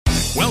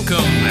Welcome,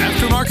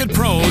 Aftermarket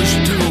Pros,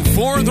 to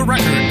For the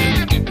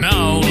Record.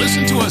 Now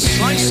listen to a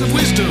slice of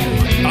wisdom,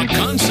 a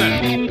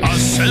concept, a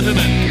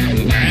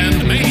sentiment,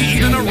 and maybe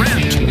even a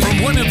rant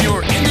from one of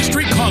your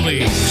industry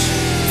colleagues.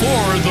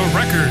 For the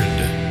Record.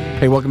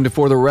 Hey, welcome to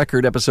For the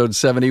Record, episode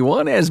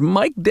 71, as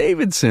Mike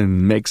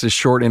Davidson makes a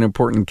short and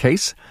important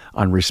case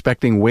on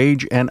respecting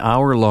wage and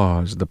hour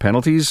laws. The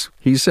penalties,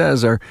 he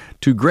says, are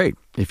too great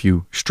if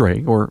you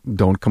stray or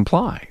don't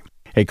comply.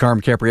 Hey,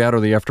 Carm Capriato,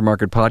 the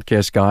Aftermarket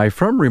Podcast guy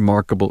from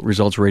Remarkable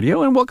Results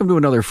Radio, and welcome to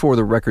another For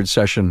the Record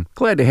session.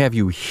 Glad to have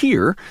you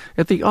here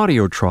at the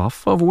audio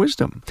trough of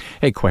wisdom.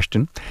 Hey,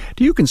 question,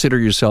 do you consider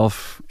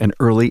yourself an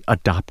early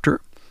adopter?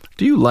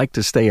 Do you like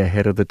to stay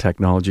ahead of the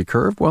technology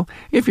curve? Well,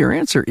 if your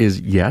answer is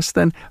yes,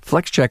 then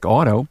FlexCheck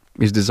Auto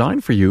is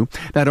designed for you.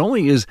 Not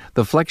only is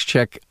the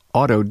FlexCheck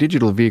Auto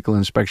digital vehicle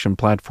inspection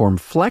platform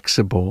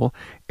flexible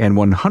and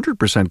 100%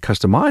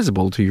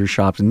 customizable to your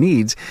shop's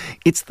needs,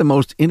 it's the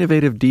most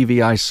innovative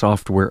DVI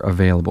software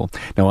available.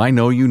 Now, I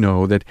know you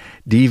know that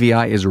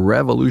DVI is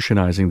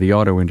revolutionizing the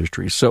auto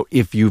industry, so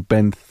if you've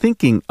been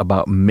thinking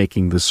about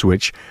making the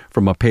switch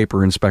from a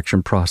paper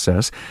inspection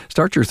process,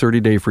 start your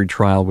 30-day free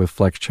trial with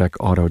FlexCheck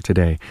Auto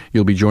today.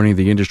 You'll be joining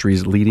the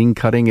industry's leading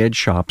cutting-edge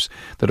shops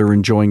that are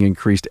enjoying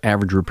increased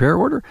average repair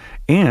order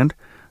and,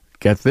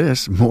 get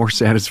this, more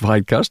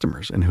satisfied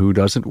customers. And who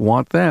doesn't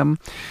want them?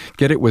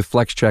 Get it with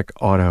FlexCheck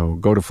Auto.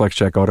 Go to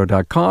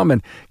flexcheckauto.com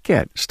and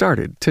get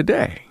started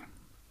today.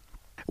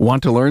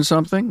 Want to learn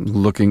something?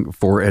 Looking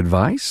for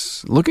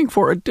advice? Looking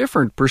for a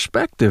different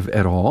perspective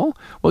at all?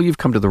 Well, you've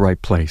come to the right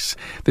place.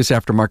 This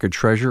aftermarket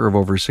treasure of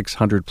over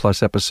 600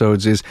 plus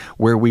episodes is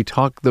where we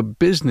talk the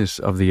business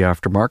of the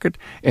aftermarket,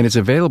 and it's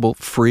available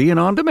free and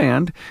on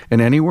demand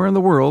and anywhere in the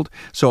world.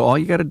 So all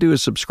you got to do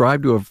is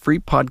subscribe to a free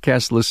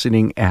podcast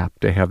listening app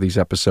to have these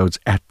episodes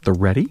at the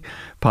ready.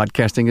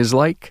 Podcasting is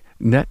like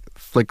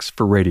Netflix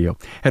for radio.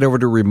 Head over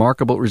to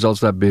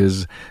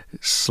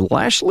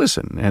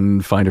remarkableresults.biz/listen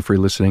and find a free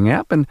listening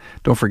app, and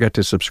don't forget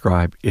to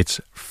subscribe. It's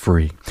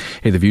free.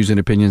 Hey, the views and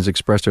opinions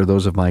expressed are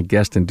those of my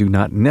guest and do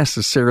not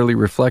necessarily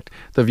reflect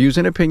the views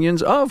and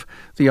opinions of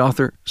the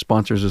author,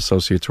 sponsors,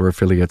 associates, or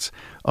affiliates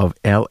of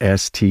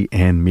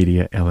LSTN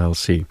Media,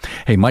 LLC.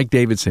 Hey, Mike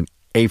Davidson,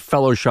 a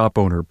fellow shop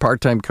owner,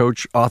 part-time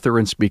coach, author,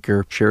 and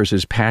speaker, shares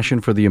his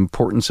passion for the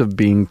importance of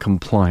being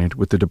compliant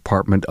with the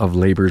Department of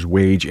Labor's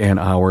wage and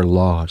hour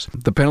laws.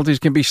 The penalties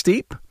can be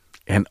steep,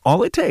 and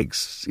all it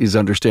takes is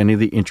understanding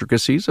the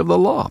intricacies of the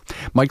law.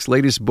 Mike's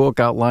latest book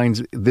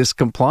outlines this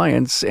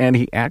compliance, and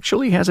he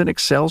actually has an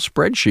Excel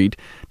spreadsheet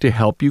to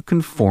help you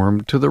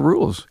conform to the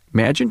rules.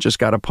 Imagine, just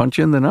got to punch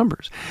in the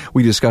numbers.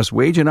 We discuss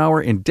wage and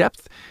hour in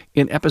depth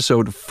in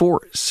episode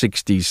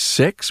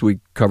 466. We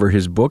cover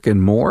his book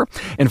and more.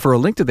 And for a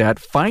link to that,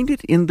 find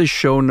it in the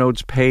show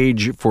notes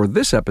page for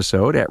this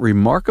episode at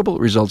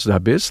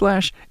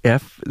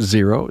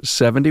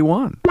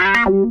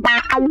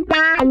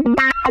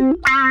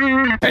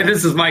remarkableresults.biz/F071. Hey,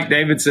 this is Mike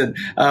Davidson.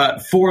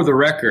 For the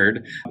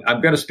record, I'm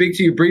going to speak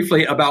to you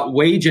briefly about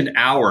wage and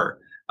hour.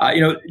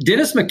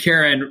 Dennis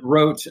McCarron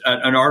wrote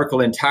an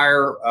article in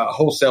Tire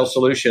Wholesale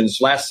Solutions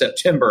last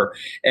September,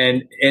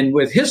 and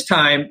with his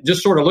time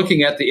just sort of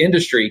looking at the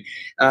industry,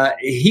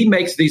 he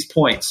makes these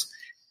points.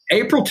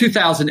 April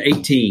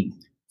 2018,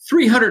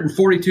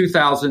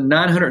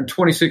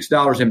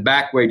 $342,926 in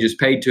back wages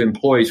paid to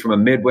employees from a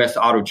Midwest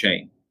auto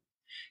chain.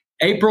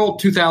 April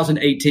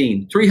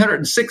 2018,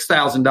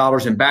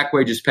 $306,000 in back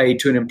wages paid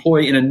to an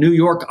employee in a New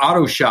York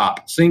auto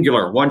shop,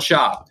 singular, one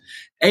shop.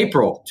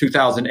 April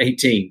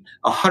 2018,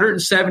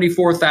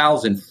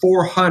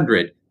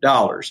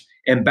 $174,400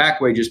 in back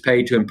wages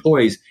paid to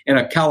employees in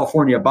a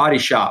California body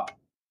shop.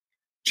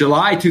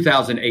 July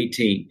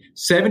 2018,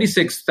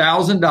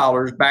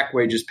 $76,000 back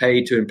wages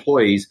paid to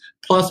employees,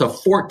 plus a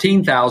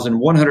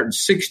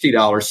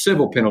 $14,160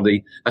 civil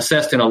penalty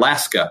assessed in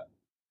Alaska.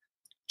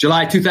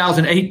 July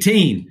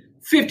 2018,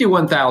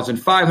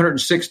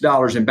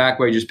 $51,506 in back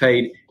wages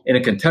paid in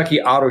a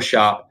Kentucky auto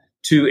shop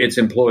to its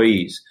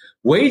employees.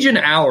 Wage and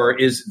hour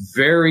is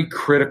very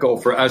critical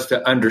for us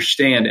to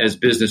understand as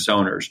business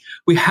owners.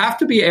 We have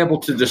to be able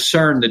to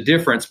discern the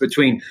difference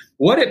between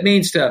what it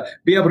means to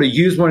be able to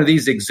use one of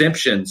these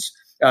exemptions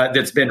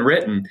that's been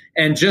written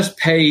and just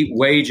pay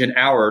wage and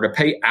hour, to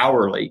pay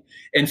hourly.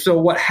 And so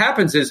what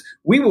happens is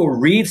we will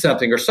read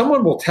something or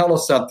someone will tell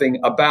us something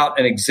about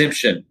an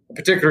exemption, a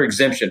particular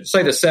exemption,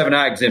 say the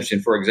 7I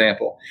exemption, for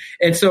example.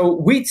 And so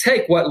we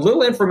take what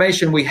little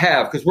information we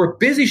have, because we're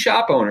busy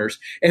shop owners,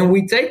 and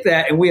we take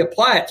that and we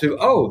apply it to,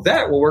 oh,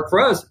 that will work for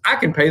us. I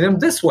can pay them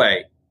this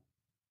way.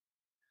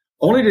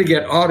 Only to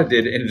get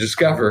audited and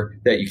discover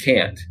that you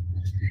can't.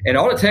 And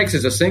all it takes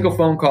is a single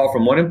phone call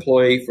from one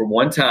employee for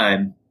one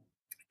time,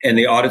 and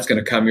the audit's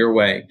going to come your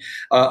way.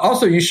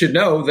 Also, you should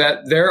know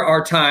that there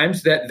are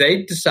times that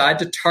they decide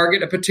to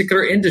target a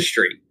particular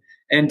industry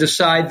and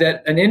decide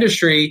that an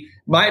industry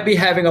might be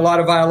having a lot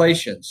of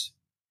violations.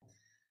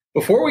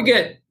 Before we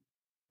get,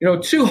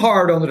 too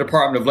hard on the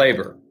Department of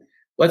Labor,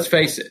 let's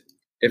face it,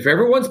 if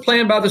everyone's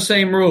playing by the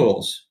same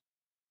rules,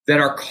 then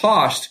our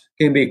cost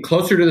can be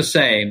closer to the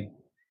same,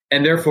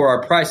 and therefore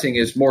our pricing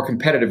is more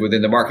competitive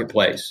within the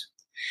marketplace.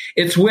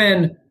 It's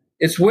when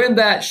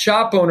that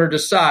shop owner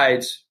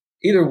decides,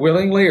 either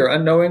willingly or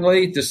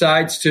unknowingly,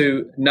 decides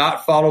to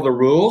not follow the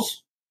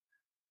rules,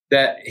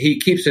 that he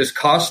keeps his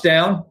costs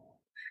down.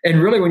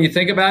 And really, when you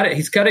think about it,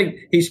 he's cutting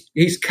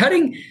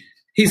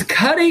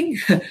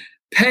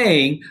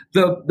paying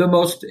the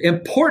most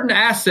important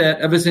asset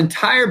of his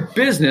entire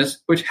business,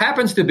 which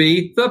happens to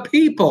be the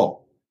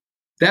people.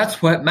 That's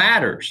what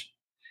matters.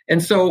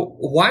 And so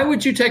why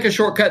would you take a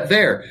shortcut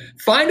there?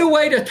 Find a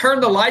way to turn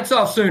the lights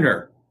off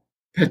sooner,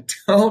 but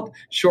don't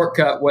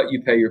shortcut what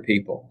you pay your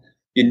people.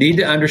 You need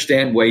to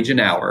understand wage and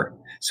hour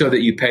so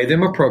that you pay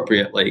them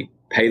appropriately,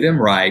 pay them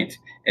right,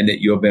 and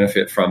that you'll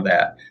benefit from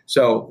that.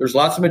 So there's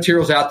lots of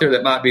materials out there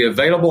that might be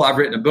available. I've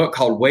written a book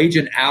called Wage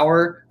and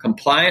Hour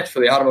Compliance for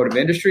the Automotive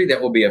Industry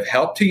that will be of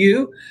help to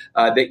you,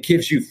 that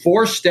gives you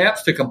 4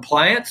 steps to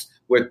compliance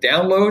with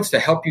downloads to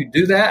help you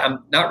do that.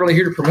 I'm not really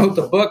here to promote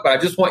the book, but I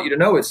just want you to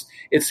know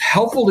it's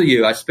helpful to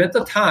you. I spent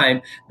the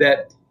time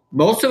that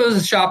most of us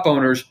as shop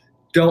owners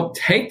don't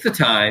take the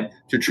time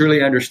to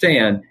truly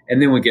understand,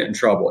 and then we get in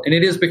trouble. And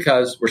it is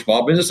because we're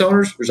small business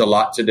owners. There's a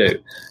lot to do.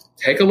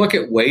 Take a look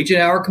at wage and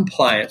hour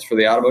compliance for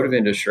the automotive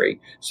industry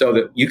so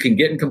that you can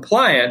get in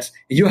compliance.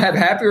 You'll have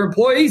happier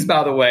employees,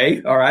 by the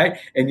way, all right?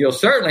 And you'll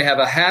certainly have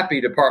a happy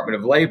Department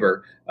of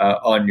Labor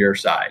on your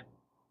side.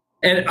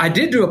 And I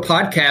did do a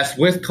podcast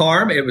with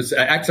Carm. It was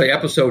actually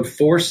episode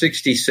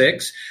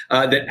 466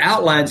 that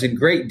outlines in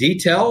great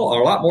detail, or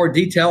a lot more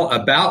detail,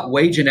 about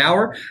wage and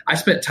hour. I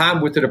spent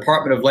time with the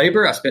Department of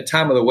Labor. I spent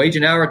time with a wage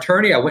and hour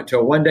attorney. I went to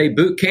a one-day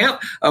boot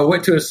camp. I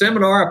went to a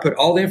seminar. I put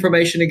all the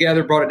information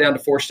together, brought it down to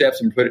 4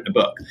 steps, and put it in a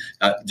book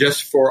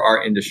just for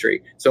our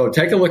industry. So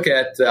take a look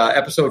at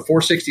episode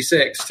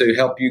 466 to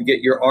help you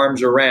get your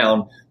arms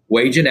around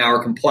wage and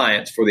hour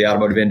compliance for the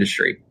automotive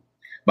industry.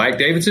 Mike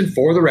Davidson,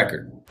 For the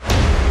Record.